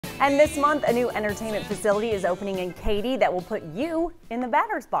And this month, a new entertainment facility is opening in Katy that will put you in the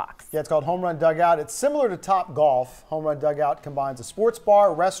batter's box. Yeah, it's called Run Dugout. It's similar to Topgolf. Run Dugout combines a sports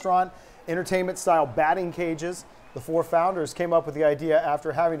bar, restaurant, entertainment-style batting cages. The four founders came up with the idea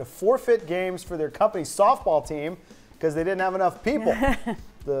after having to forfeit games for their company's softball team because they didn't have enough people.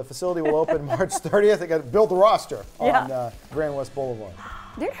 The facility will open March 30th. They got to build the roster on Grand West Boulevard.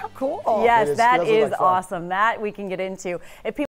 Dude, how cool. Yes, that is awesome. That we can get into. If people